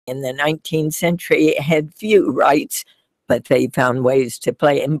in the 19th century had few rights, but they found ways to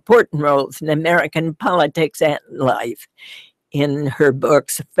play important roles in American politics and life. In her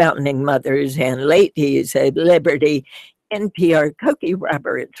books, Founding Mothers and Ladies of Liberty, NPR Cokie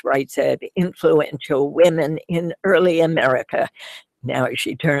Roberts writes of influential women in early America. Now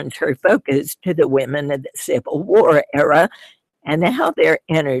she turns her focus to the women of the Civil War era and how their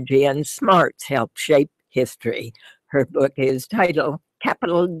energy and smarts helped shape history. Her book is titled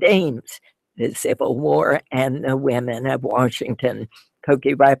Capital Dames, the Civil War and the Women of Washington.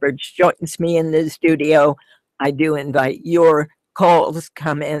 Cokie Roberts joins me in the studio. I do invite your calls,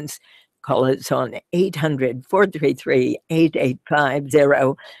 comments. Call us on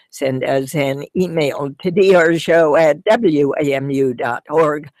 800-433-8850. Send us an email to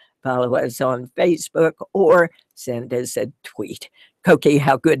drshow@wamu.org. Follow us on Facebook or send us a tweet. Cokie,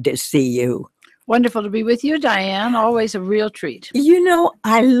 how good to see you. Wonderful to be with you, Diane. Always a real treat. You know,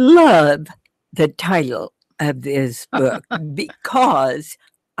 I love the title of this book because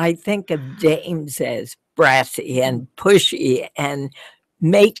I think of dames as brassy and pushy and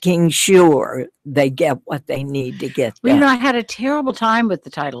making sure they get what they need to get done. Well, I had a terrible time with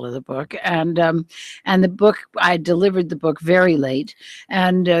the title of the book, and the book, I delivered the book very late,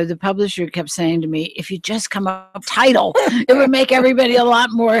 and the publisher kept saying to me, if you just come up with a title, it would make everybody a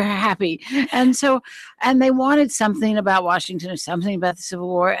lot more happy. And they wanted something about Washington or something about the Civil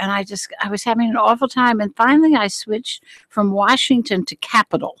War, and I was having an awful time, and finally I switched from Washington to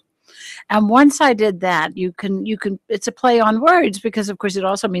Capitol. And once I did that, you can, it's a play on words because, of course, it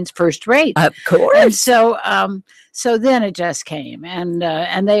also means first rate. Of course. And so then it just came, and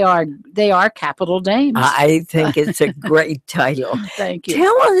they are capital dames. I think it's a great title. Thank you.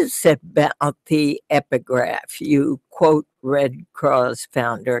 Tell us about the epigraph. You quote Red Cross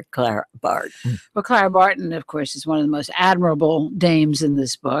founder Clara Barton. Well, Clara Barton, of course, is one of the most admirable dames in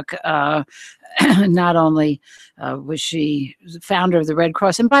this book. Not only was she the founder of the Red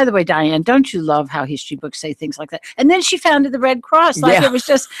Cross, and by the way, Diane, don't you love how history books say things like that? And then she founded the Red Cross, like it was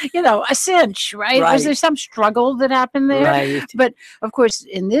just, a cinch, right? Was there some struggle that happened there? Right. But of course,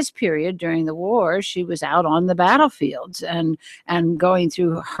 in this period during the war, she was out on the battlefields and going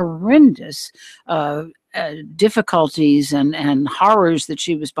through horrendous difficulties and horrors that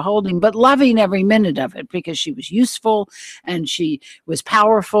she was beholding, but loving every minute of it because she was useful and she was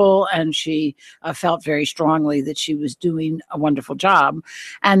powerful and she felt very strongly that she was doing a wonderful job.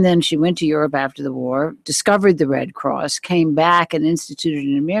 And then she went to Europe after the war, discovered the Red Cross, came back and instituted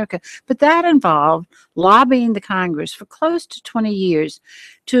it in America. But that involved lobbying the Congress for close to 20 years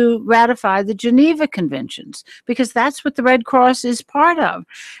to ratify the Geneva Conventions, because that's what the Red Cross is part of.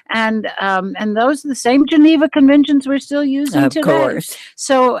 And those are the same Geneva Conventions we're still using today. Of course.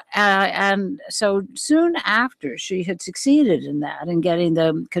 So soon after she had succeeded in that and getting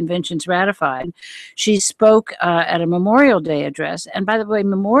the conventions ratified, she spoke at a Memorial Day address. And by the way,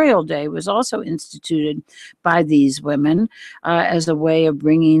 Memorial Day was also instituted by these women as a way of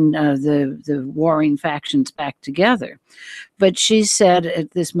bringing the warring factions back together. But she said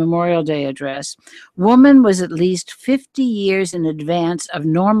at this Memorial Day address, woman was at least 50 years in advance of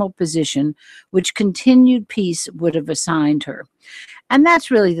normal position, which continued peace would have assigned her. And that's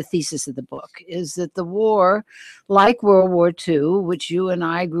really the thesis of the book, is that the war, like World War II, which you and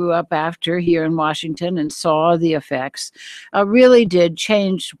I grew up after here in Washington and saw the effects, really did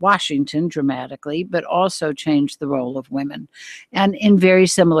change Washington dramatically, but also changed the role of women, and in very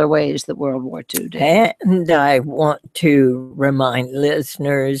similar ways that World War II did. And I want to remind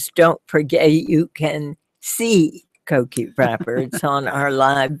listeners, don't forget you can see Cokie Roberts on our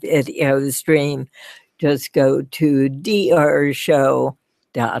live video stream. Just go to drshow.org.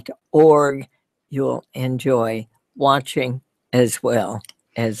 You'll enjoy watching as well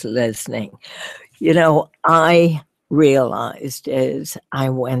as listening. I realized as I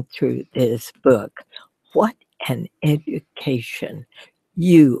went through this book, what an education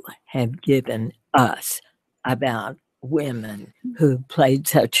you have given us about women who played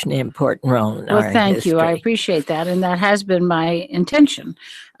such an important role in our thank history. you. I appreciate that. And that has been my intention.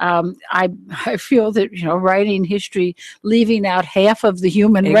 I feel that, writing history, leaving out half of the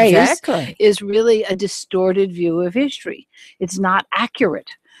human race is really a distorted view of history. It's not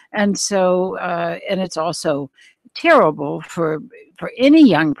accurate. And so, and it's also terrible for any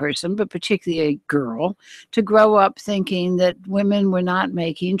young person, but particularly a girl, to grow up thinking that women were not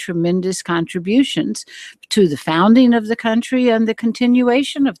making tremendous contributions to the founding of the country and the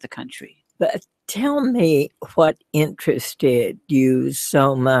continuation of the country. But tell me what interested you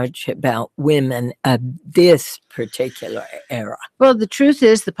so much about women of this particular era. Well, the truth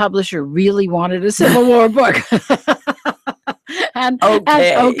is the publisher really wanted a Civil War book.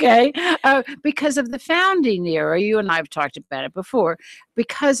 Okay. Because of the founding era. You and I have talked about it before.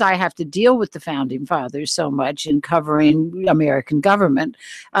 Because I have to deal with the founding fathers so much in covering American government,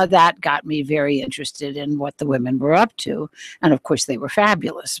 that got me very interested in what the women were up to, and of course they were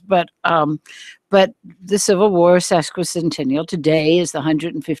fabulous. But the Civil War sesquicentennial today is the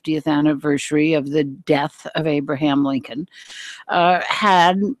 150th anniversary of the death of Abraham Lincoln.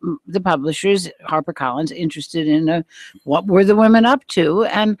 Had the publishers, HarperCollins, interested in what were the women up to,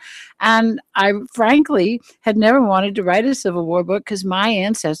 and I frankly had never wanted to write a Civil War book because my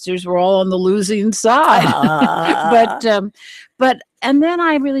ancestors were all on the losing side. But and then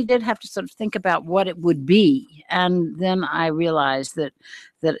I really did have to sort of think about what it would be, and then I realized that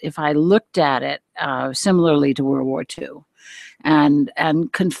if I looked at it similarly to World War II, and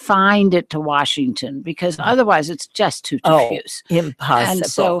confined it to Washington, because otherwise it's just too diffuse. Impossible. And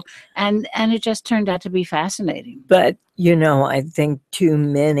so and it just turned out to be fascinating. But I think too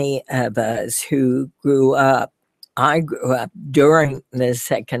many of us who grew up, I grew up during the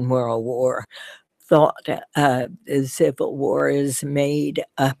Second World War, thought the Civil War is made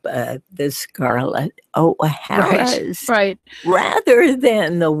up of the Scarlet O'Haras, right, rather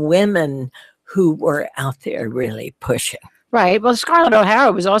than the women who were out there really pushing. Right. Well, Scarlett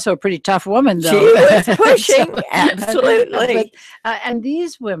O'Hara was also a pretty tough woman, though. She was pushing, absolutely. And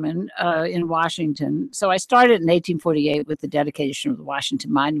these women in Washington, so I started in 1848 with the dedication of the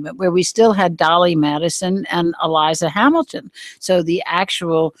Washington Monument, where we still had Dolly Madison and Eliza Hamilton. So the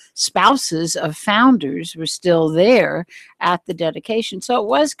actual spouses of founders were still there at the dedication. So it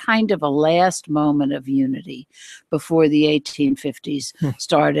was kind of a last moment of unity before the 1850s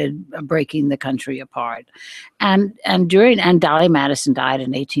started breaking the country apart. And Dolly Madison died in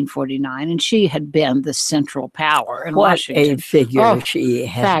 1849, and she had been the central power in Washington. What a figure she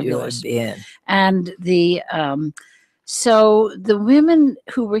had fabulous. to have been. And so the women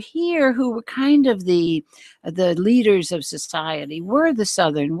who were here, who were kind of the leaders of society, were the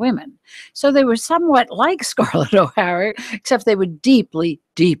Southern women. So they were somewhat like Scarlett O'Hara, except they were deeply,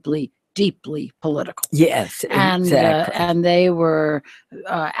 deeply, deeply political. Yes, exactly. And they were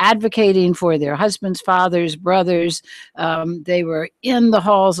advocating for their husbands, fathers, brothers. They were in the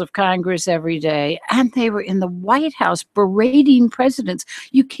halls of Congress every day, and they were in the White House berating presidents.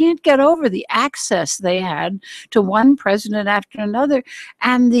 You can't get over the access they had to one president after another,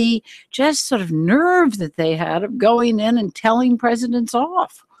 and the just sort of nerve that they had of going in and telling presidents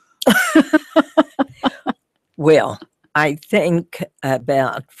off. Well, I think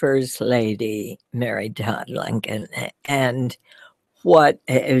about First Lady Mary Todd Lincoln, and what,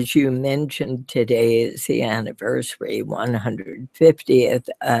 as you mentioned, today is the anniversary, 150th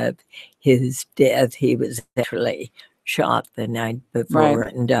of his death. He was actually shot the night before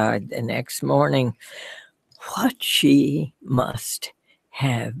and died the next morning. What she must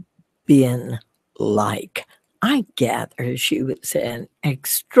have been like. I gather she was an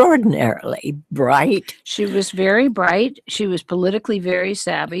extraordinarily bright. She was very bright. She was politically very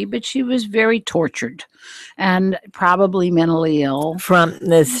savvy, but she was very tortured and probably mentally ill. From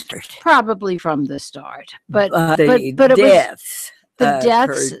the start. Probably from the start. But the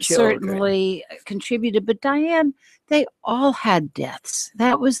deaths certainly contributed. But Diane, they all had deaths.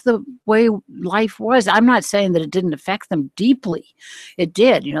 That was the way life was. I'm not saying that it didn't affect them deeply. It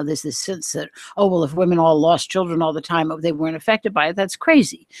did. There's this sense that, oh, well, if women all lost children all the time, they weren't affected by it. That's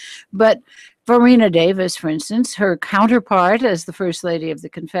crazy. But Varina Davis, for instance, her counterpart as the First Lady of the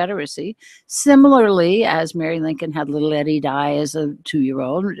Confederacy, similarly, as Mary Lincoln had little Eddie die as a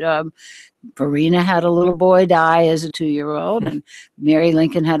 2-year-old, Varina had a little boy die as a 2-year-old, and Mary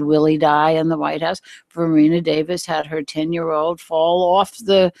Lincoln had Willie die in the White House. Varina Davis had her 10-year-old fall off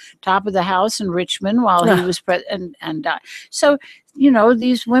the top of the house in Richmond while he was president and die. So,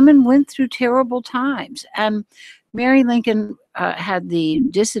 these women went through terrible times. And Mary Lincoln had the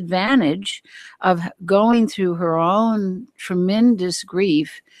disadvantage of going through her own tremendous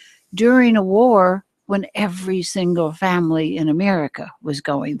grief during a war when every single family in America was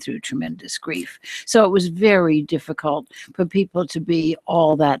going through tremendous grief. So it was very difficult for people to be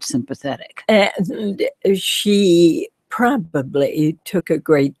all that sympathetic. And she probably took a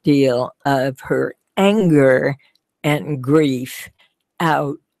great deal of her anger and grief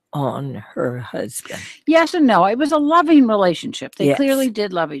out on her husband. Yes and no. It was a loving relationship. They clearly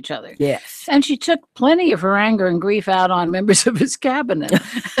did love each other. Yes. And she took plenty of her anger and grief out on members of his cabinet.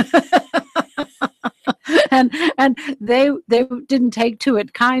 And they didn't take to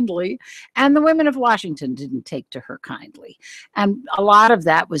it kindly, and the women of Washington didn't take to her kindly. And a lot of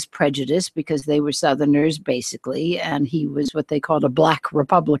that was prejudice because they were Southerners, basically, and he was what they called a black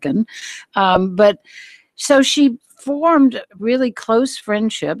Republican. But so she formed really close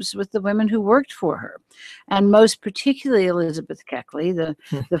friendships with the women who worked for her, and most particularly Elizabeth Keckley,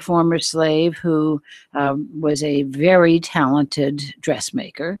 the former slave who was a very talented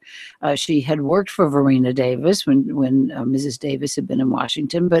dressmaker. She had worked for Verena Davis when Mrs. Davis had been in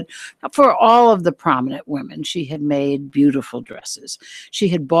Washington, but for all of the prominent women, she had made beautiful dresses. She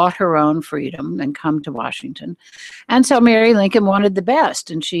had bought her own freedom and come to Washington. And so Mary Lincoln wanted the best,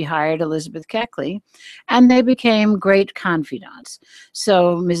 and she hired Elizabeth Keckley, and they became great confidants.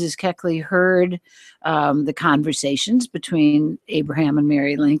 So Mrs. Keckley heard the conversations between Abraham and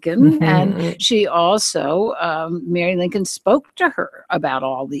Mary Lincoln, and she also, Mary Lincoln spoke to her about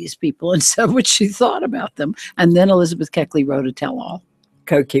all these people and said what she thought about them. And then Elizabeth Keckley wrote a tell-all.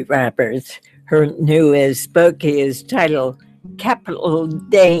 Cokie Roberts, her newest book is titled Capital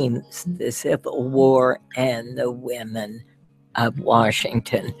Dames, the Civil War and the Women of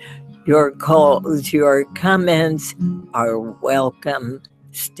Washington. Your calls, your comments are welcome.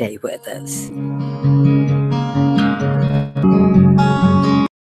 Stay with us.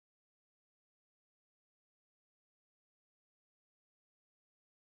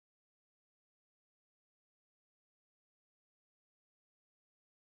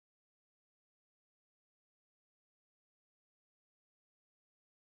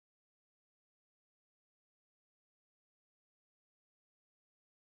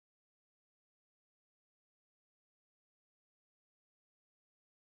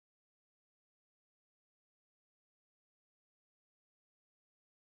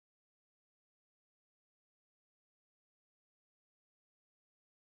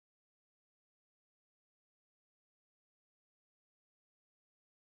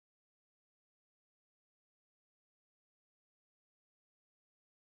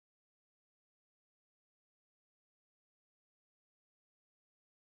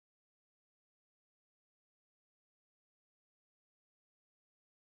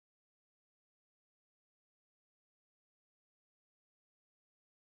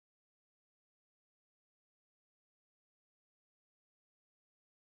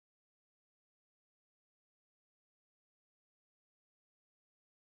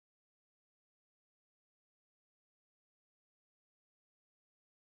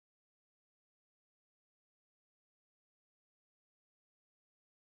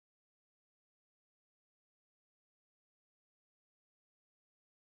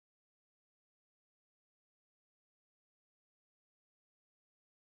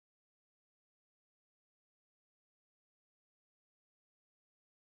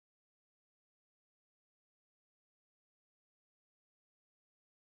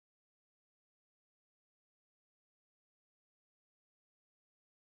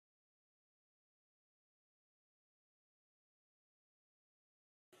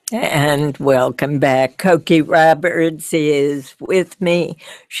 And welcome back. Cokie Roberts is with me.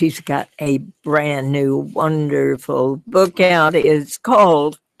 She's got a brand new, wonderful book out. It's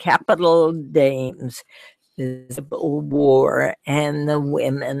called Capital Dames, the Civil War and the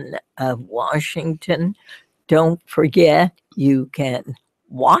Women of Washington. Don't forget, you can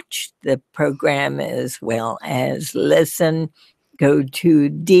watch the program as well as listen. Go to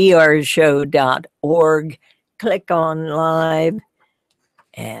drshow.org, click on live,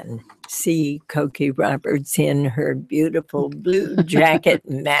 and see Cokie Roberts in her beautiful blue jacket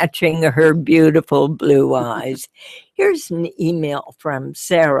matching her beautiful blue eyes. Here's an email from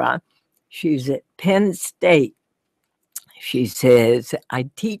Sarah. She's at Penn State. She says, I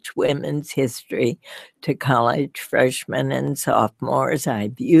teach women's history to college freshmen and sophomores.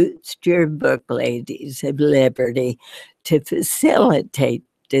 I've used your book, Ladies of Liberty, to facilitate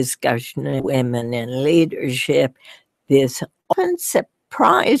discussion of women in leadership. This often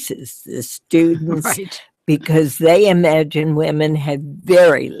surprises the students because they imagine women had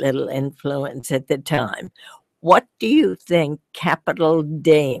very little influence at the time. What do you think Capital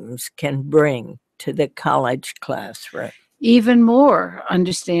Dames can bring to the college classroom? Even more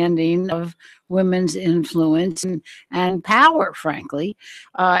understanding of women's influence and power, frankly,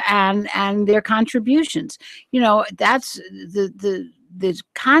 and their contributions. You know, that's the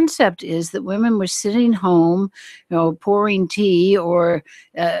concept is that women were sitting home, you know, pouring tea, or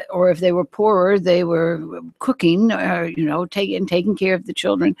if they were poorer, they were cooking, you know, taking care of the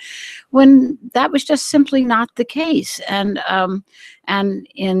children, when that was just simply not the case. And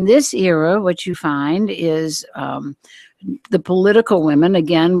in this era, what you find is the political women,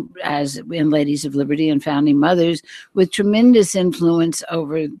 again, as in Ladies of Liberty and Founding Mothers, with tremendous influence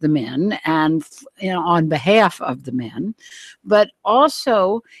over the men and, you know, on behalf of the men. But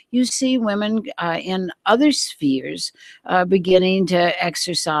also you see women in other spheres beginning to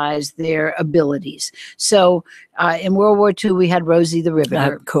exercise their abilities. So In World War II, we had Rosie the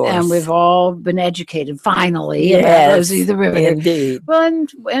Riveter. Of course. And we've all been educated, finally, Yes, about Rosie the Riveter. indeed. Well,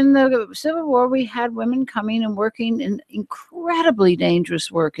 in the Civil War, we had women coming and working in incredibly dangerous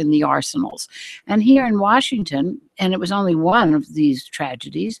work in the arsenals. And here in Washington, and it was only one of these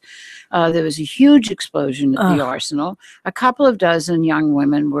tragedies, there was a huge explosion at the arsenal. A couple of dozen young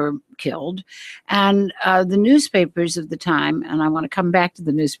women were killed. And the newspapers of the time, and I want to come back to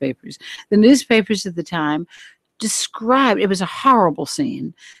the newspapers of the time described, it was a horrible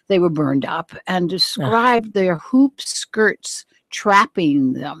scene. They were burned up and described their hoop skirts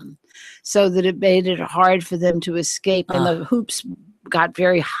trapping them so that it made it hard for them to escape. And the hoops got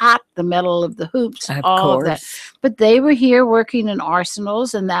very hot, the metal of the hoops, all of that. But they were here working in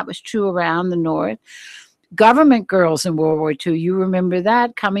arsenals, and that was true around the North. Government girls in World War II, you remember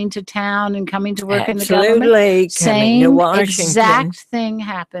that, coming to town and coming to work in the government? Same exact thing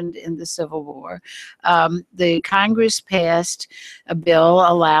happened in the Civil War. The Congress passed a bill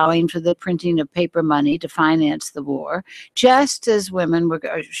allowing for the printing of paper money to finance the war, just as women were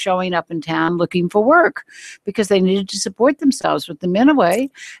showing up in town looking for work because they needed to support themselves with the men away.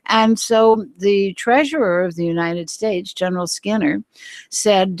 And so the Treasurer of the United States, General Skinner,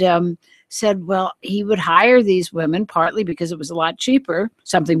 said, well, he would hire these women partly because it was a lot cheaper,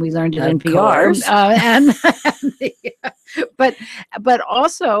 something we learned at NPR, but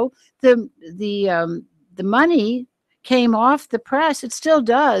also the money came off the press. It still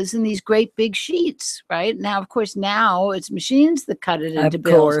does in these great big sheets, right? Now, of course, now it's machines that cut it into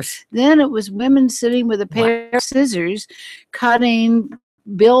bills. Then it was women sitting with a pair of scissors cutting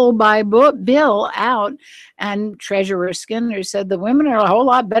bill by bill out, and Treasurer Skinner said the women are a whole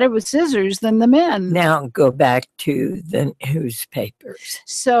lot better with scissors than the men. Now go back to the newspapers.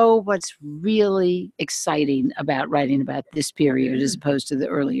 So what's really exciting about writing about this period as opposed to the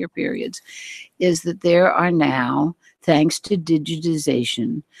earlier periods is that there are now, thanks to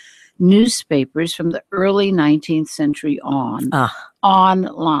digitization, newspapers from the early 19th century online,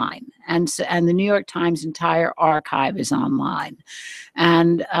 and the New York Times entire archive is online,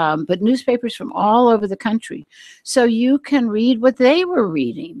 and but newspapers from all over the country, so you can read what they were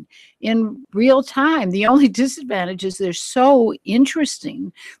reading in real time. The only disadvantage is they're so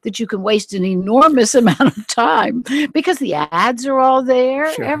interesting that you can waste an enormous amount of time because the ads are all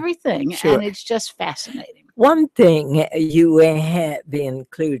there, everything, and it's just fascinating. One thing you have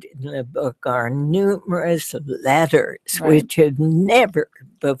included in the book are numerous letters which have never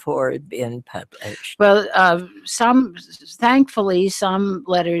before been published. Well, thankfully, some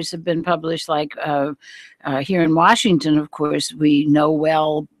letters have been published, like here in Washington, of course, we know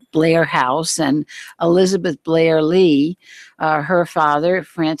well Blair House and Elizabeth Blair Lee. Her father,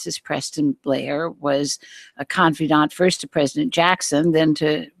 Francis Preston Blair, was a confidant first to President Jackson, then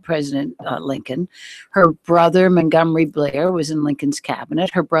to President Lincoln. Her brother, Montgomery Blair, was in Lincoln's cabinet.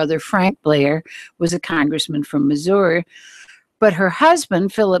 Her brother, Frank Blair, was a congressman from Missouri. But her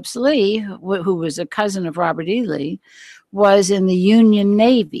husband, Phillips Lee, who was a cousin of Robert E. Lee, was in the Union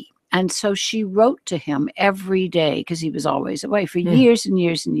Navy. And so she wrote to him every day because he was always away for years and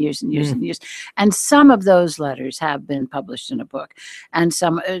years and years and years and years. And some of those letters have been published in a book. And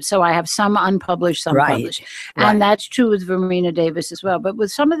some, so I have some unpublished, some published. And that's true with Verena Davis as well. But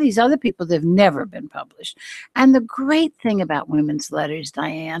with some of these other people, they've never been published. And the great thing about women's letters,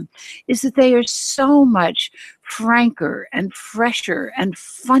 Diane, is that they are so much franker and fresher and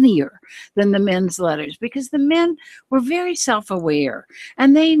funnier than the men's letters, because the men were very self-aware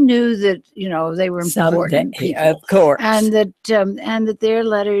and they knew that, you know, they were important people, of course, and that their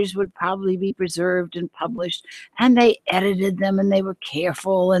letters would probably be preserved and published, and they edited them and they were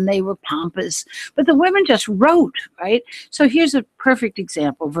careful and they were pompous, but the women just wrote, right? So here's a perfect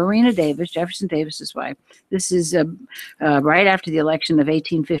example. Verena Davis, Jefferson Davis's wife, this is right after the election of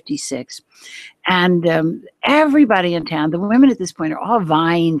 1856. And everybody in town, the women at this point are all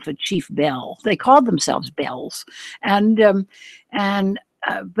vying for Chief Belle. They called themselves Belles. But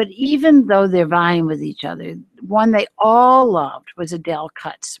even though they're vying with each other, one they all loved was Adele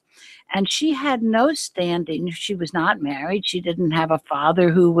Cutts. And she had no standing. She was not married. She didn't have a father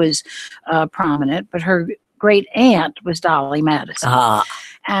who was prominent, but her great aunt was Dolly Madison.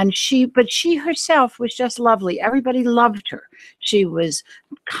 And she herself was just lovely. Everybody loved her. She was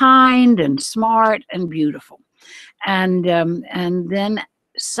kind and smart and beautiful. And then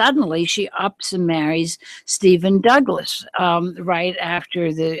suddenly she ups and marries Stephen Douglas right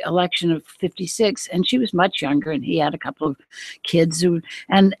after the election of 56. And she was much younger, and he had a couple of kids.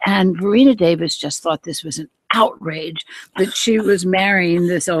 And Verena Davis just thought this was an outrage that she was marrying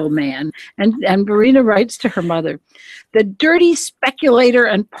this old man. And Verena writes to her mother, "The dirty speculator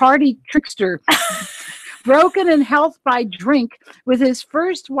and party trickster broken in health by drink, with his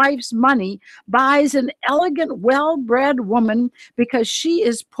first wife's money, buys an elegant, well-bred woman because she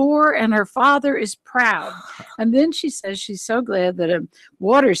is poor and her father is proud. And then she says she's so glad that a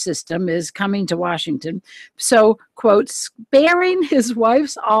water system is coming to Washington. So, quote, sparing his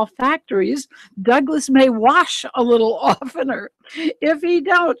wife's olfactories, Douglas may wash a little oftener. If he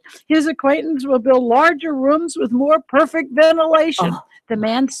don't, his acquaintance will build larger rooms with more perfect ventilation. Oh. The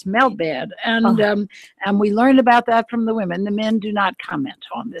man smelled bad, and we learn about that from the women. The men do not comment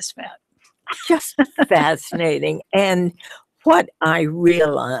on this fact. Just fascinating. And what I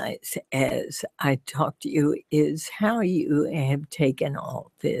realize as I talk to you is how you have taken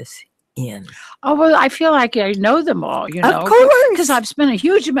all this in. Oh, well, I feel like I know them all, you know, Of course, because I've spent a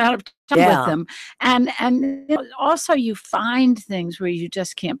huge amount of time Yeah. with them. And also you find things where you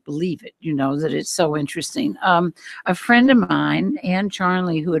just can't believe it, you know, that it's so interesting. A friend of mine, Ann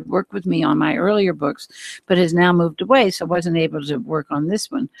Charnley, who had worked with me on my earlier books, but has now moved away, so wasn't able to work on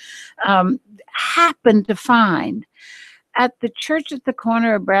this one, happened to find at the church at the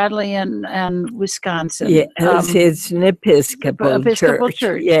corner of Bradley and Wisconsin. Yes, it's an Episcopal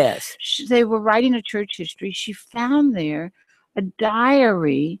church. Yes. They were writing a church history. She found there a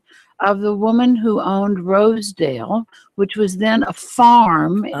diary of the woman who owned Rosedale, which was then a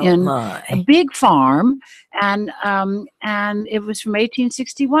farm a big farm, and it was from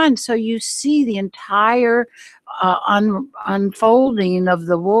 1861. So you see the entire unfolding of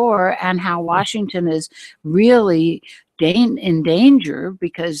the war and how Washington is really in danger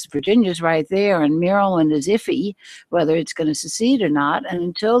because Virginia's right there and Maryland is iffy whether it's going to secede or not. And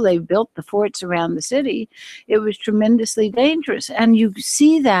until they built the forts around the city, it was tremendously dangerous. And you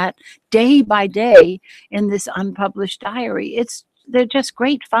see that day by day in this unpublished diary. They're just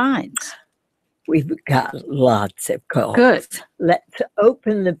great finds. We've got lots of calls. Good. Let's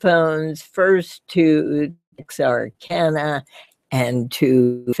open the phones first to Texarkana and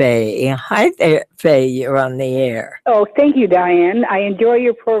to Faye. Hi there, Faye, you're on the air. Oh, thank you, Diane. I enjoy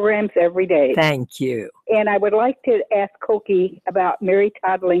your programs every day. Thank you. And I would like to ask Cokie about Mary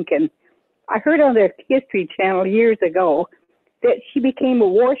Todd Lincoln. I heard on the History Channel years ago that she became a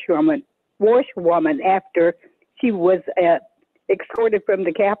washerwoman after she was escorted from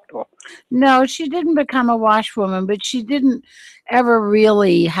the Capitol. No, she didn't become a washwoman, but she didn't ever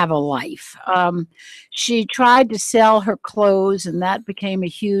really have a life. She tried to sell her clothes, and that became a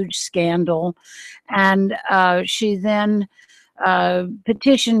huge scandal. And she then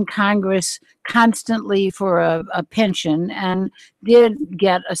petitioned Congress constantly for a pension and did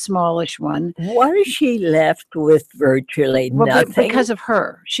get a smallish one. Was she left with virtually nothing? Because of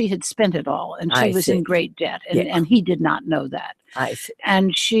her. She had spent it all, and she was in great debt, and he did not know that. I see.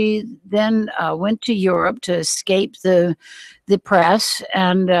 And she then went to Europe to escape the press,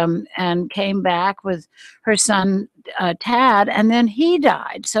 and came back with her son Tad, and then he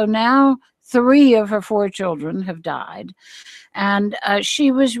died. So now 3 of her 4 children have died, and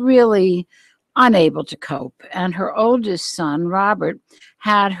she was really unable to cope. And her oldest son, Robert,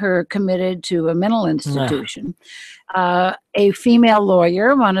 had her committed to a mental institution. A female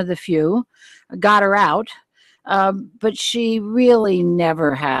lawyer, one of the few, got her out. But she really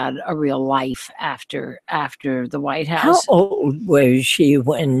never had a real life after the White House. How old was she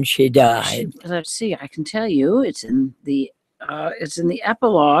when she died? Let's see. I can tell you. It's in the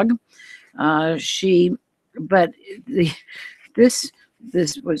epilogue.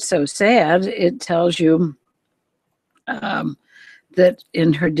 This was so sad. It tells you that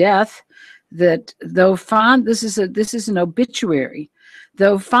in her death, that though fond, this is an obituary.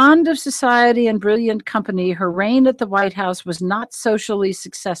 Though fond of society and brilliant company, her reign at the White House was not socially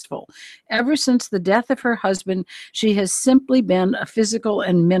successful. Ever since the death of her husband, she has simply been a physical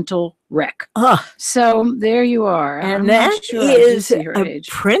and mental wreck. So there you are. And that is a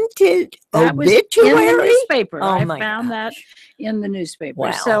printed obituary? In the newspaper. Oh, I my found gosh. that in the newspaper.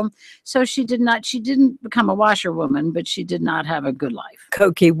 Wow. So she didn't become a washerwoman, but she did not have a good life.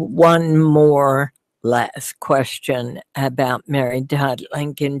 Cokie, one more last question about Mary Todd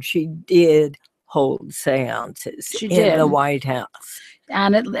Lincoln. She did hold seances in the White House.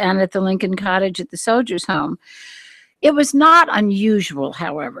 And at the Lincoln Cottage at the Soldiers' Home. It was not unusual,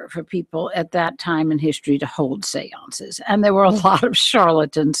 however, for people at that time in history to hold seances. And there were a lot of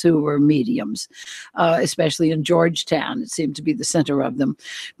charlatans who were mediums, especially in Georgetown. It seemed to be the center of them.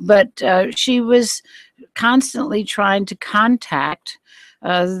 But she was constantly trying to contact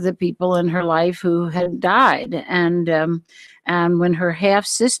the people in her life who had died. And when her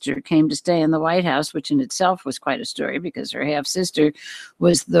half-sister came to stay in the White House, which in itself was quite a story because her half-sister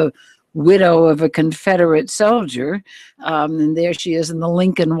was the widow of a Confederate soldier. And there she is in the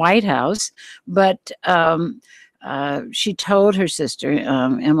Lincoln White House. But she told her sister,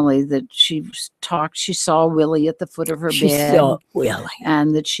 Emily, that she saw Willie at the foot of her She bed. saw Willie.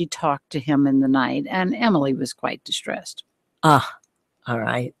 And that she talked to him in the night. And Emily was quite distressed. All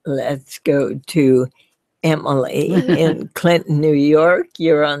right. Let's go to Emily in Clinton, New York.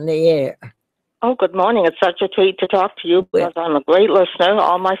 You're on the air. Oh, good morning. It's such a treat to talk to you because I'm a great listener.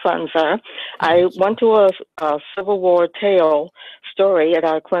 All my friends are. I went to a Civil War tale story at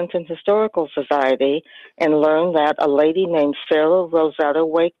our Clinton Historical Society and learned that a lady named Sarah Rosetta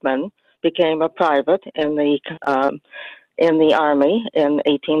Wakeman became a private in the Army in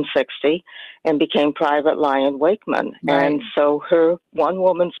 1860 and became Private Lion Wakeman. Right. And so her one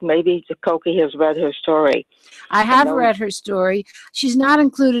woman's, maybe Cokie has read her story. I have read her story. She's not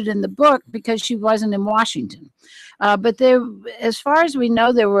included in the book because she wasn't in Washington. But there, as far as we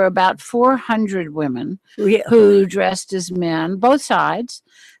know, there were about 400 women who dressed as men, both sides,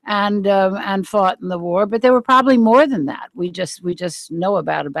 and fought in the war. But there were probably more than that. We just know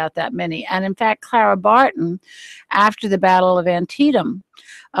about that many. And in fact, Clara Barton, after the Battle of Antietam,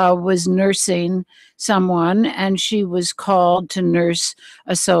 was nursing someone, and she was called to nurse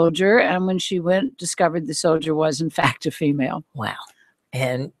a soldier. And when she went, discovered the soldier was in fact a female. Wow.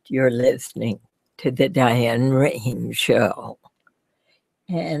 And you're listening to the Diane Rain Show.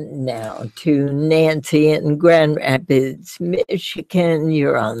 And now to Nancy in Grand Rapids, Michigan.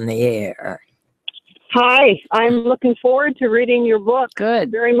 You're on the air. Hi, I'm looking forward to reading your book.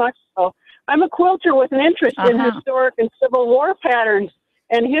 Good. Very much so. I'm a quilter with an interest in historic and Civil War patterns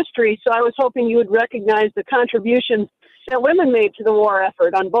and history, so I was hoping you would recognize the contributions that women made to the war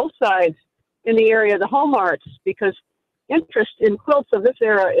effort on both sides in the area of the home arts, because interest in quilts of this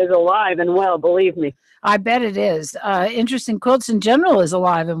era is alive and well, believe me. I bet it is. Interest in quilts in general is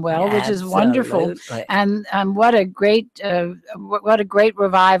alive and well, which is wonderful. And what a great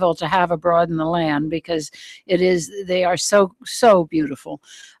revival to have abroad in the land, because they are so beautiful.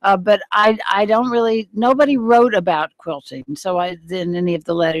 But I don't really, nobody wrote about quilting. So in any of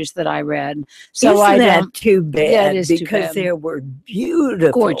the letters that I read. So Isn't that too bad? Yeah, it is because too bad. There were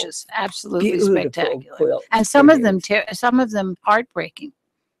beautiful, gorgeous, absolutely spectacular, quilts. And some of them heartbreaking.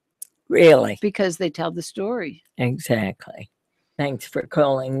 Really? Because they tell the story. Exactly. Thanks for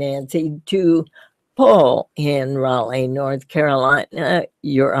calling, Nancy. To Paul in Raleigh, North Carolina,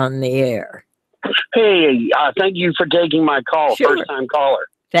 you're on the air. Hey, thank you for taking my call. Sure. First-time caller.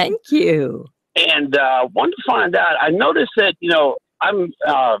 Thank you. And wanted to find out, I noticed that, I'm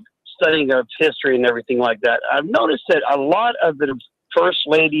studying of history and everything like that. I've noticed that a lot of the first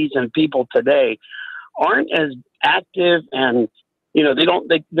ladies and people today aren't as active, and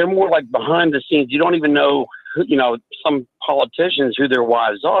they're more like behind the scenes. You don't even know some politicians who their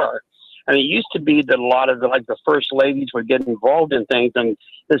wives are. And it used to be that a lot of the first ladies would get involved in things, and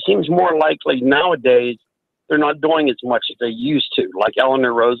it seems more likely nowadays they're not doing as much as they used to, like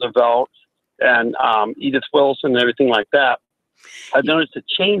Eleanor Roosevelt and Edith Wilson and everything like that. I've noticed a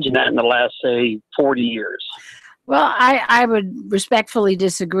change in that in the last, say, 40 years. Well, I would respectfully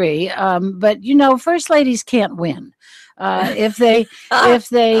disagree. But first ladies can't win. If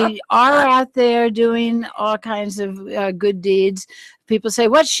they are out there doing all kinds of good deeds, people say,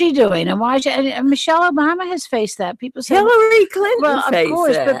 "What's she doing?" And why? And Michelle Obama has faced that. People say Hillary Clinton. Well, of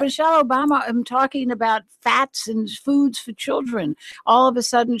course, that. But Michelle Obama. I'm talking about fats and foods for children. All of a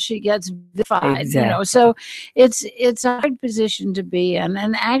sudden, she gets vilified. Exactly. So it's a hard position to be in.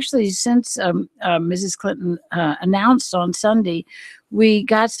 And actually, since Mrs. Clinton announced on Sunday, we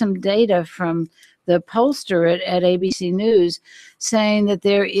got some data from the pollster at ABC News saying that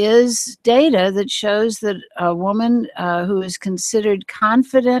there is data that shows that a woman who is considered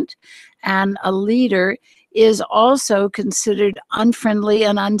confident and a leader is also considered unfriendly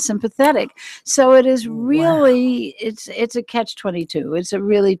and unsympathetic. So it is really, it's a catch-22. It's a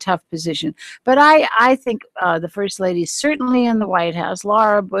really tough position. But I think the First Lady, certainly in the White House,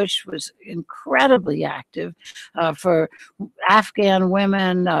 Laura Bush was incredibly active for Afghan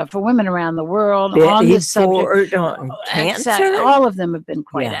women, for women around the world on this subject. On cancer. All of them have been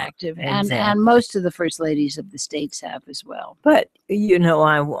quite active, and most of the First Ladies of the states have as well. But,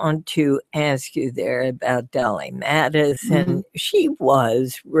 I want to ask you there about Dolly Madison. Mm-hmm. She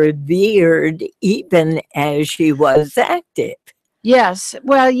was revered even as she was active. Yes,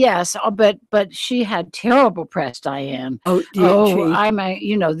 well, yes, but she had terrible press, Diane. Oh, did she?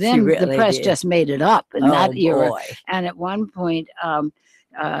 Then really the press just made it up in that era. Boy. And at one point,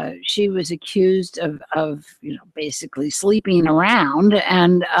 she was accused of basically sleeping around,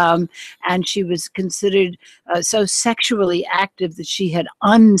 and she was considered so sexually active that she had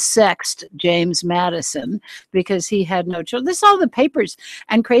unsexed James Madison because he had no children. This is all the papers,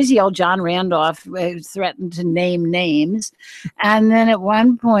 and crazy old John Randolph threatened to name names, and then at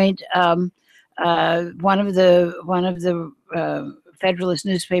one point, one of the Federalist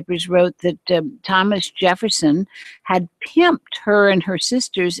newspapers wrote that Thomas Jefferson had pimped her and her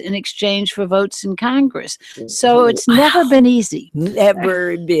sisters in exchange for votes in Congress. So it's never been easy.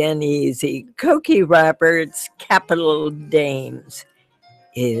 Never been easy. Cokie Roberts' Capital Dames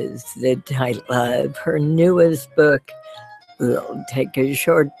is the title of her newest book. We'll take a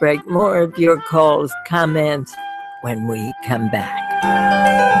short break. More of your calls, comments when we come back.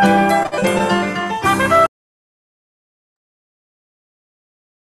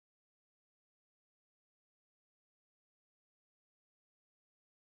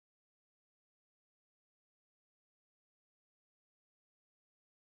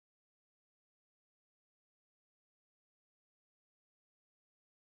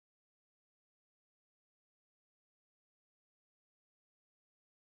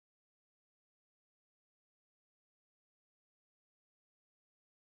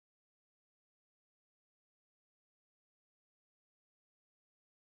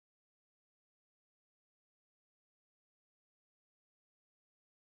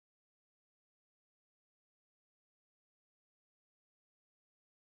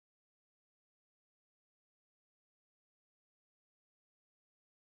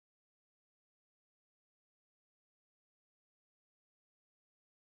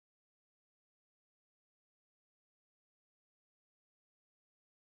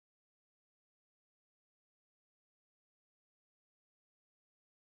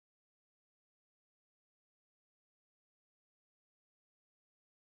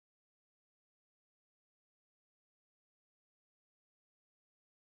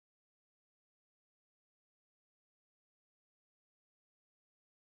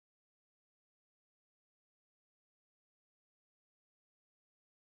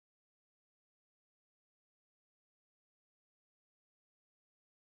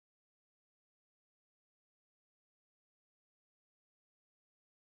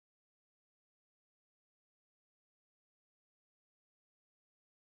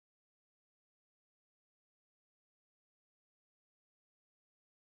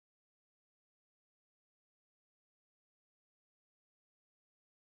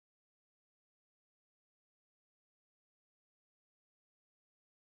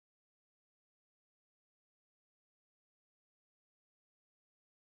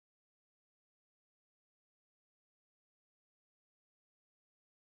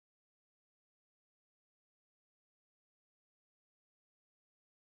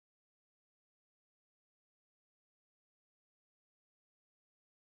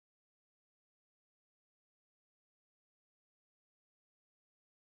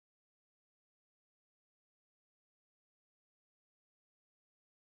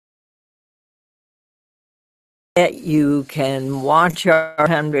 You can watch our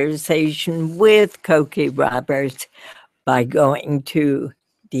conversation with Cokie Roberts by going to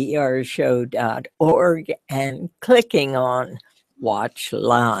drshow.org and clicking on Watch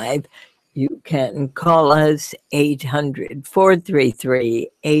Live. You can call us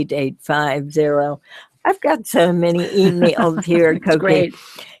 800-433-8850. I've got so many emails here, Cokie. Great.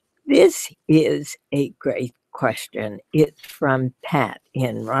 This is a great question. It's from Pat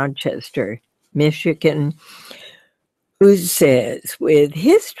in Rochester, Michigan, who says, with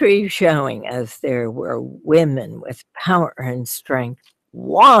history showing us there were women with power and strength,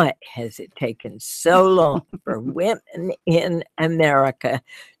 why has it taken so long for women in America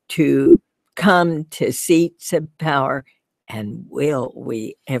to come to seats of power? And will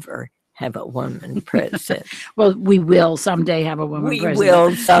we ever have a woman president? Well, we will someday have a woman president. We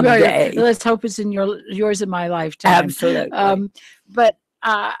will someday. Let's hope it's in yours and my lifetime. Absolutely. But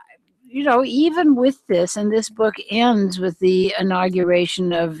even with this, and this book ends with the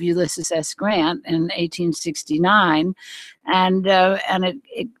inauguration of Ulysses S. Grant in 1869, and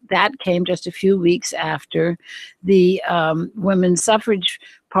that came just a few weeks after the women's suffrage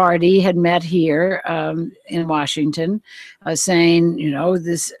party had met here in Washington, saying,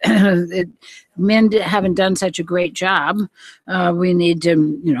 this men haven't done such a great job. We need to,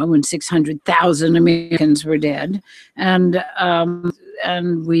 when 600,000 Americans were dead, and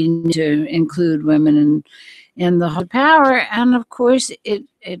we need to include women in the hall of power. And of course, it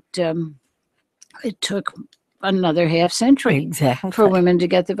took another half century for women to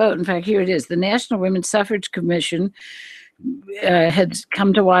get the vote. In fact, here it is: the National Women's Suffrage Commission had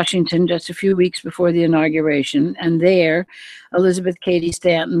come to Washington just a few weeks before the inauguration, and there, Elizabeth Cady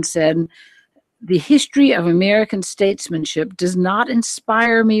Stanton said, "The history of American statesmanship does not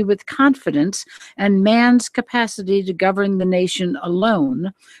inspire me with confidence and man's capacity to govern the nation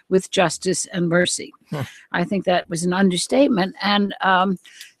alone with justice and mercy." I think that was an understatement, and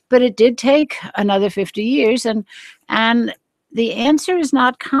but it did take another 50 years, and the answer is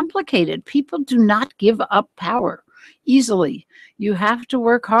not complicated. People do not give up power easily. You have to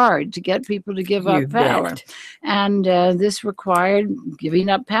work hard to get people to give up power. And this required giving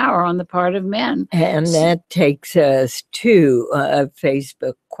up power on the part of men. And that takes us to a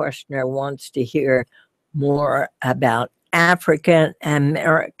Facebook questioner wants to hear more about African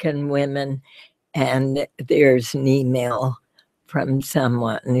American women. And there's an email from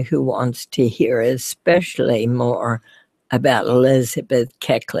someone who wants to hear especially more about Elizabeth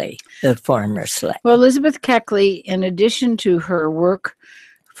Keckley, the former slave. Well, Elizabeth Keckley, in addition to her work,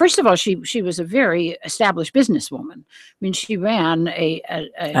 first of all, she was a very established businesswoman. I mean, she ran a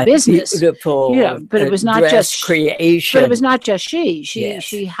business. Beautiful, yeah, but it was not just creation. But it was not just she. Yes.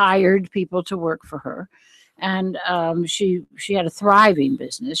 She hired people to work for her, and she had a thriving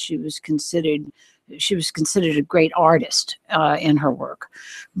business. She was considered a great artist in her work,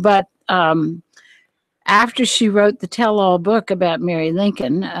 but after she wrote the tell-all book about Mary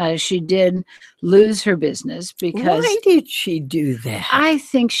Lincoln, she did lose her business because... Why did she do that? I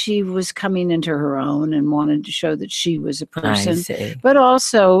think she was coming into her own and wanted to show that she was a person. I see. But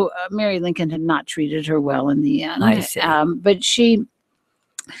also, Mary Lincoln had not treated her well in the end. I see.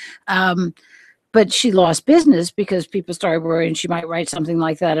 But she lost business because people started worrying she might write something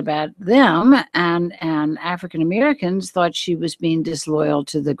like that about them, and African Americans thought she was being disloyal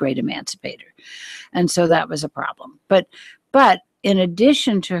to the great emancipator, and so that was a problem. But in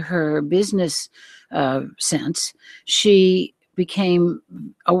addition to her business sense, she became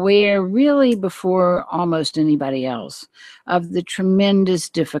aware, really before almost anybody else, of the tremendous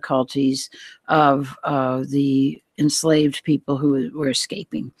difficulties of the enslaved people who were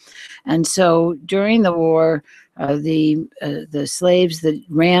escaping. And so during the war, the slaves that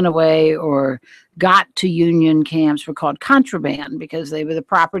ran away or got to Union camps were called contraband because they were the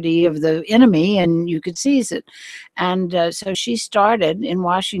property of the enemy and you could seize it. And so she started in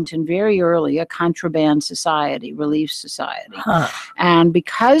Washington very early a contraband society, relief society. And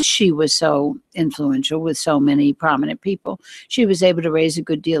because she was so influential with so many prominent people, she was able to raise a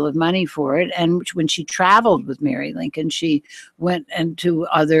good deal of money for it. And when she traveled with Mary Lincoln, she went into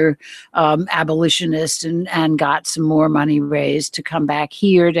other abolitionists and got some more money raised to come back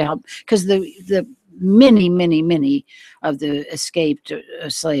here to help, because the many of the escaped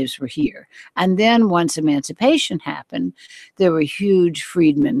slaves were here. And then once emancipation happened, there were huge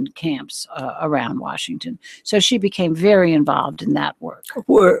freedmen camps around Washington. So she became very involved in that work.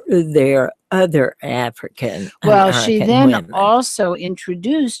 Were there other African Well, she then women? Also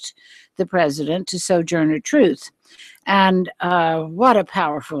introduced the president to Sojourner Truth. And what a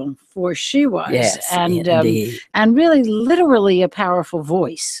powerful force she was. Yes, and really literally a powerful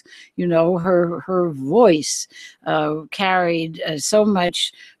voice. You know, her voice carried so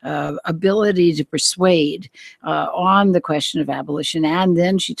much ability to persuade on the question of abolition, and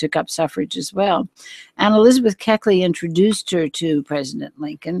then she took up suffrage as well. And Elizabeth Keckley introduced her to President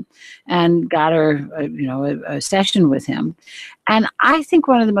Lincoln and got her a session with him. And I think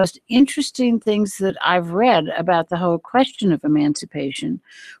one of the most interesting things that I've read about the whole question of emancipation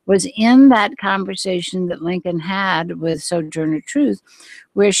was in that conversation that Lincoln had with Sojourner Truth,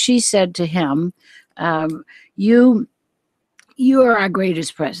 where she said to him, you are our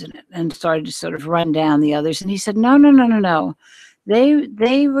greatest president, and started to sort of run down the others. And he said, no.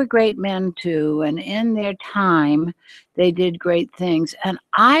 They were great men too, and in their time, they did great things. And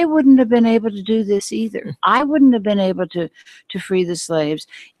I wouldn't have been able to do this either. I wouldn't have been able to free the slaves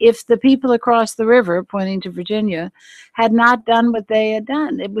if the people across the river, pointing to Virginia, had not done what they had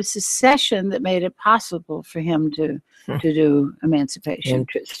done. It was secession that made it possible for him to do emancipation.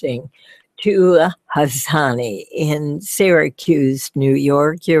 Interesting. To Hassani in Syracuse, New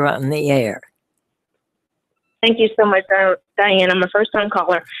York, you're on the air. Thank you so much, Diane. I'm a first-time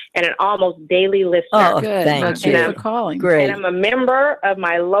caller and an almost daily listener. Oh, Good. thank you for calling. Great. And I'm a member of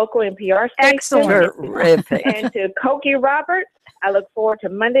my local NPR station. Excellent. Terrific. And to Cokie Roberts, I look forward to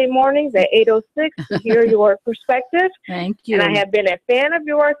Monday mornings at 8:06 to hear your perspective. Thank you. And I have been a fan of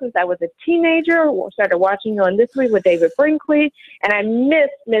yours since I was a teenager. Started watching you on This Week with David Brinkley. And I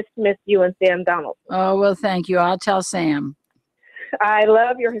miss you and Sam Donald. Oh, well, thank you. I'll tell Sam. I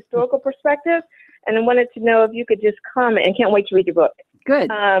love your historical perspective. And I wanted to know if you could just comment, and can't wait to read your book.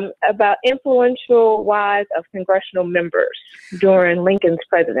 Good. About influential wives of congressional members during Lincoln's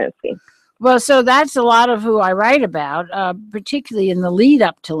presidency. Well, so that's a lot of who I write about, particularly in the lead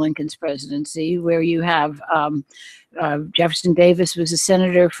up to Lincoln's presidency, where you have Jefferson Davis was a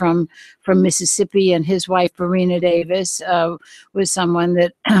senator from Mississippi, and his wife, Verena Davis, was someone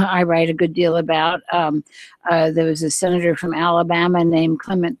that I write a good deal about. There was a senator from Alabama named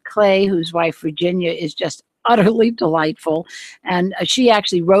Clement Clay, whose wife, Virginia, is just utterly delightful. And she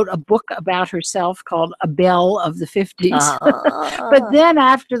actually wrote a book about herself called A Belle of the 50s. But then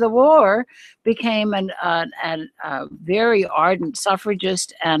after the war, became a very ardent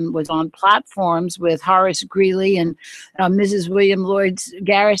suffragist and was on platforms with Horace Greeley and Mrs. William Lloyd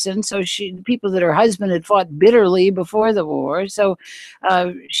Garrison. So people that her husband had fought bitterly before the war. So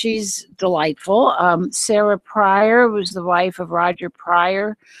she's delightful. Sarah Pryor was the wife of Roger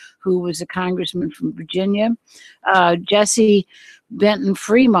Pryor, who was a congressman from Virginia. Jesse Benton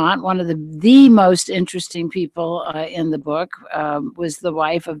Fremont, one of the most interesting people in the book, was the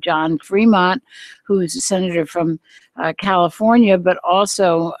wife of John Fremont, who was a senator from California, but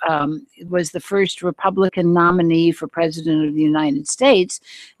also was the first Republican nominee for president of the United States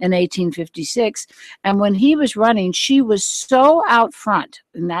in 1856. And when he was running, she was so out front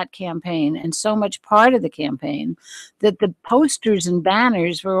in that campaign and so much part of the campaign that the posters and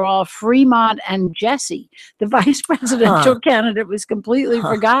banners were all Fremont and Jesse. The vice presidential candidate was completely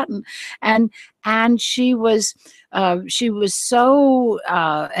forgotten. And she was so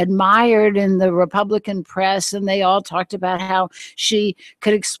admired in the Republican press, and they all talked about how she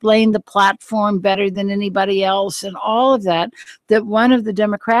could explain the platform better than anybody else and all of that, that one of the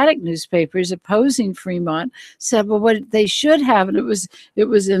Democratic newspapers opposing Fremont said, well, what they should have, and it was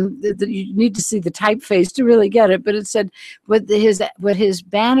in, you need to see the typeface to really get it, but it said what his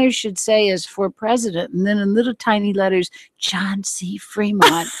banner should say is for president, and then in little tiny letters, John C.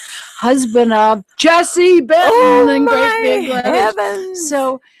 Fremont, husband of Jesse Benton, in great big letters. Heavens.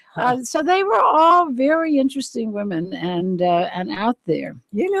 So they were all very interesting women and out there.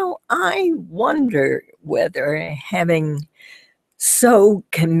 You know, I wonder whether, having so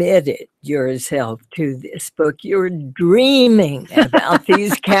committed yourself to this book, you're dreaming about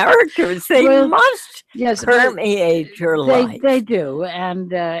these characters. They must permeate your life. They do,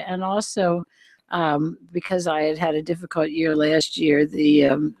 and also. Because I had a difficult year last year,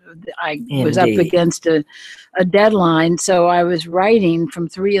 I was up against a deadline, so I was writing from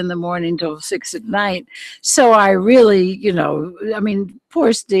 3 a.m. till 6 p.m. So I really,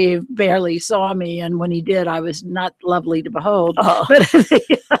 poor Steve barely saw me, and when he did, I was not lovely to behold. Oh.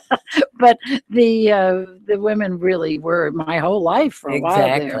 But the women really were my whole life for a while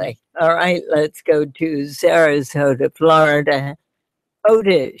there. Exactly. All right, let's go to Sarasota, Florida.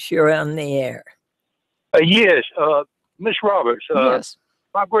 Otis, you're on the air. Yes, Miss Roberts. Yes.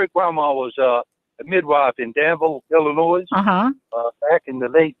 My great grandma was a midwife in Danville, Illinois, back in the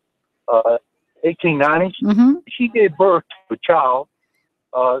late 1890s. Mm-hmm. She gave birth to a child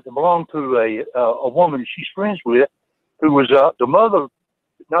that belonged to a woman she's friends with, who was the mother.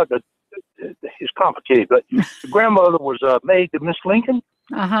 It's complicated, but the grandmother was maid to Miss Lincoln,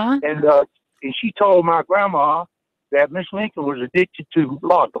 and she told my grandma that Miss Lincoln was addicted to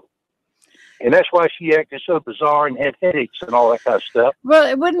laudanum. And that's why she acted so bizarre and had headaches and all that kind of stuff. Well,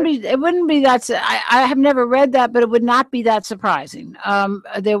 it wouldn't be that. I have never read that, but it would not be that surprising.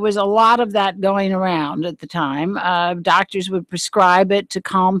 There was a lot of that going around at the time. Doctors would prescribe it to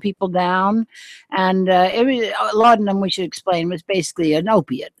calm people down, and laudanum, we should explain, was basically an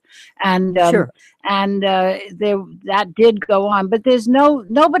opiate. And that did go on, but there's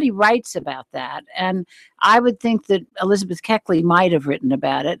nobody writes about that. And I would think that Elizabeth Keckley might have written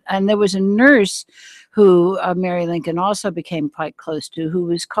about it. And there was a nurse who Mary Lincoln also became quite close to, who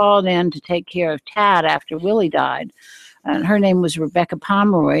was called in to take care of Tad after Willie died. And her name was Rebecca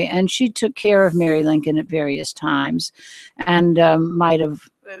Pomeroy, and she took care of Mary Lincoln at various times, and might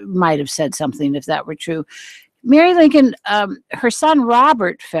have said something if that were true. Mary Lincoln, her son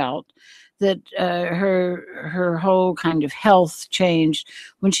Robert felt that her whole kind of health changed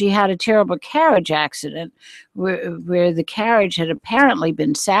when she had a terrible carriage accident where the carriage had apparently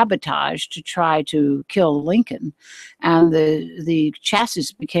been sabotaged to try to kill Lincoln, and the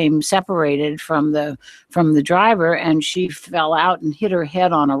chassis became separated from the driver, and she fell out and hit her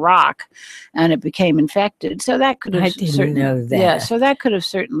head on a rock, and it became infected. So that could have know that. Yeah, so that could have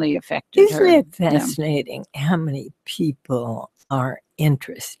certainly affected her. Isn't it fascinating how many people are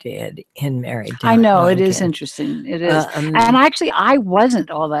interested in Mary Lincoln? I know, it is interesting. It is. And actually, I wasn't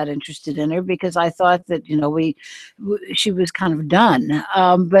all that interested in her because I thought that, she was kind of done.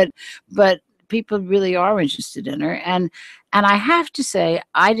 But people really are interested in her. And I have to say,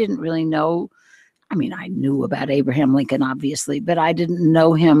 I didn't really know. I mean, I knew about Abraham Lincoln, obviously, but I didn't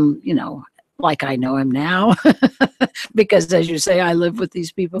know him, like I know him now, because as you say, I live with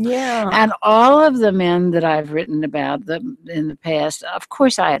these people. Yeah. And all of the men that I've written about them in the past, of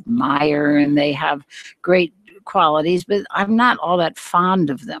course, I admire, and they have great qualities, but I'm not all that fond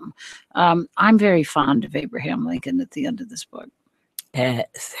of them. I'm very fond of Abraham Lincoln at the end of this book.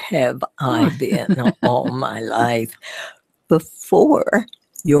 As have I been all my life. Before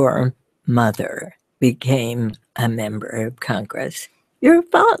your mother became a member of Congress, your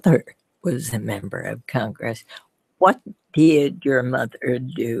father was a member of Congress. What did your mother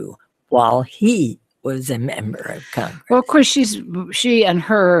do while he was a member of Congress? Well, of course, she and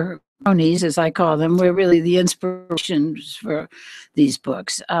her cronies, as I call them, were really the inspirations for these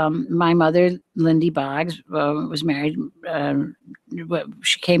books. My mother, Lindy Boggs, was married.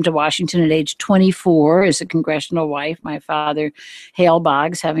 She came to Washington at age 24 as a congressional wife. My father, Hale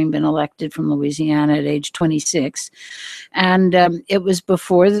Boggs, having been elected from Louisiana at age 26. And it was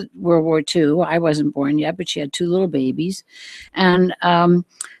before World War II. I wasn't born yet, but she had 2 little babies. And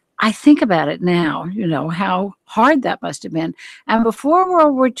I think about it now, how hard that must have been. And before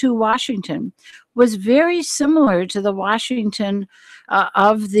World War II, Washington was very similar to the Washington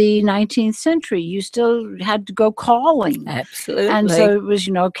of the 19th century. You still had to go calling. Absolutely. And so it was,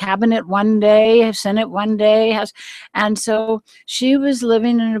 cabinet one day, Senate one day. And so she was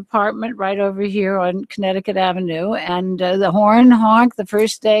living in an apartment right over here on Connecticut Avenue. And the horn honked the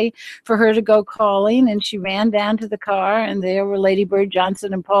first day for her to go calling. And she ran down to the car, and there were Lady Bird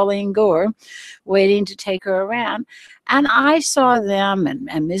Johnson and Pauline Gore waiting to take her around. And I saw them and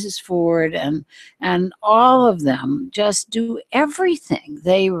Mrs. Ford and all of them just do everything.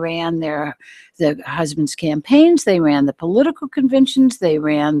 They ran their husbands' campaigns. They ran the political conventions. They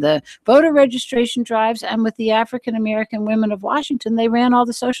ran the voter registration drives. And with the African-American women of Washington, they ran all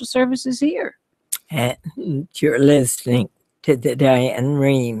the social services here. And you're listening to the Diane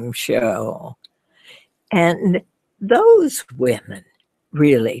Rehm Show. And those women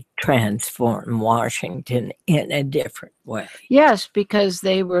really transform Washington in a different way. Yes, because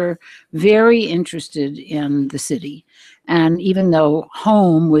they were very interested in the city. And even though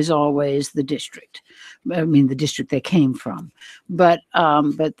home was always the district, the district they came from, but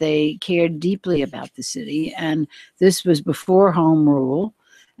they cared deeply about the city. And this was before home rule.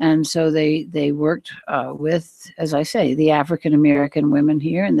 And so they worked with, as I say, the African-American women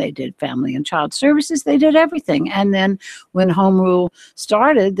here, and they did family and child services. They did everything. And then when home rule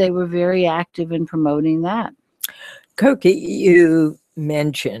started, they were very active in promoting that. Cokie, you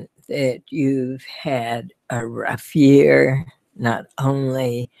mentioned that you've had a rough year. Not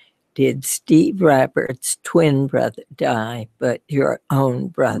only did Steve Roberts' twin brother die, but your own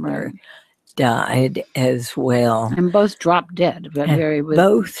brother. Right. Died as well, and both dropped dead, but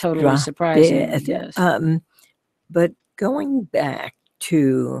both totally surprising. Dead. Yes. But going back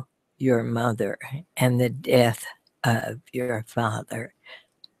to your mother and the death of your father,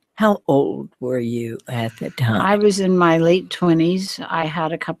 how old were you at the time? I was in my late 20s. I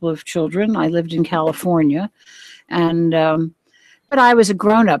had a couple of children. I lived in California, and but I was a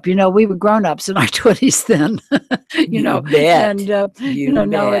grown-up. We were grown-ups in our 20s then.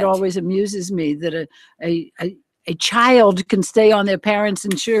 Now it always amuses me that a child can stay on their parents'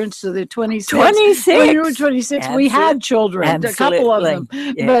 insurance so they're 26. 26. When you were 26, absolutely. We had children, absolutely. A couple of them.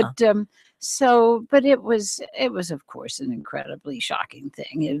 Yeah. But it was of course an incredibly shocking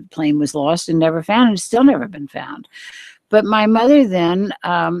thing. A plane was lost and never found, and it's still never been found. But my mother then,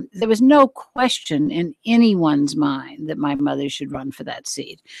 there was no question in anyone's mind that my mother should run for that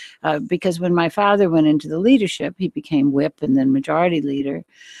seat. Because when my father went into the leadership, he became whip and then majority leader.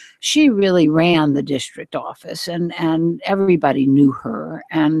 She really ran the district office, and everybody knew her,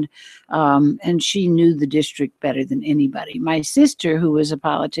 and she knew the district better than anybody. My sister, who was a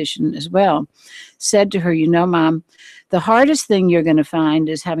politician as well, said to her, Mom, the hardest thing you're going to find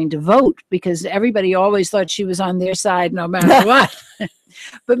is having to vote, because everybody always thought she was on their side no matter what.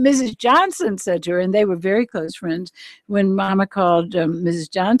 But Mrs. Johnson said to her, and they were very close friends, when Mama called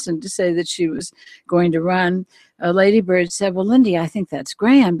Mrs. Johnson to say that she was going to run, Lady Bird said, well, Lindy, I think that's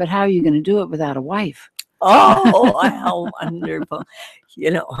grand, but how are you going to do it without a wife? Oh, how wonderful.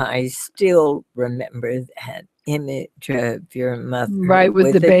 I still remember that image of your mother. Right,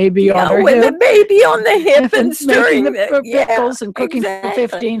 with the baby on her hip. With the baby on the hip and stirring the pickles and cooking for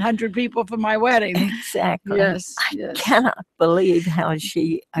 1,500 people for my wedding. Exactly. Yes. I cannot believe how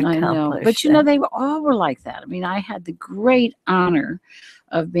she accomplished I know. But, they all were like that. I had the great honor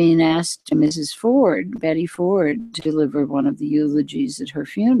of being asked to Mrs. Ford, Betty Ford, to deliver one of the eulogies at her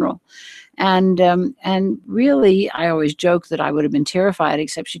funeral. And really, I always joke that I would have been terrified,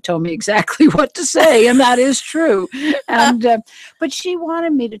 except she told me exactly what to say, and that is true. And but she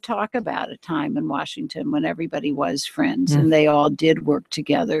wanted me to talk about a time in Washington when everybody was friends and they all did work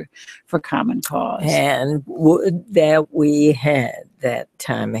together for common cause. And would that we had that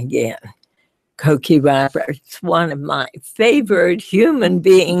time again. Cokie Roberts, one of my favorite human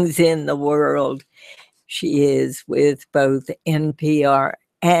beings in the world. She is with both NPR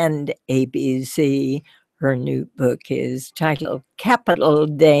and ABC. Her new book is titled Capital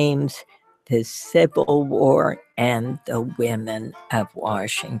Dames, The Civil War and the Women of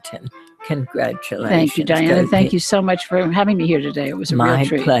Washington. Congratulations. Thank you, Diane. And thank you so much for having me here today. It was a real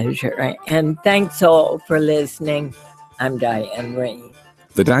treat. My pleasure. And thanks all for listening. I'm Diane Rehm.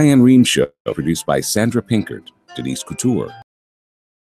 The Diane Rehm Show, produced by Sandra Pinkert, Denise Couture,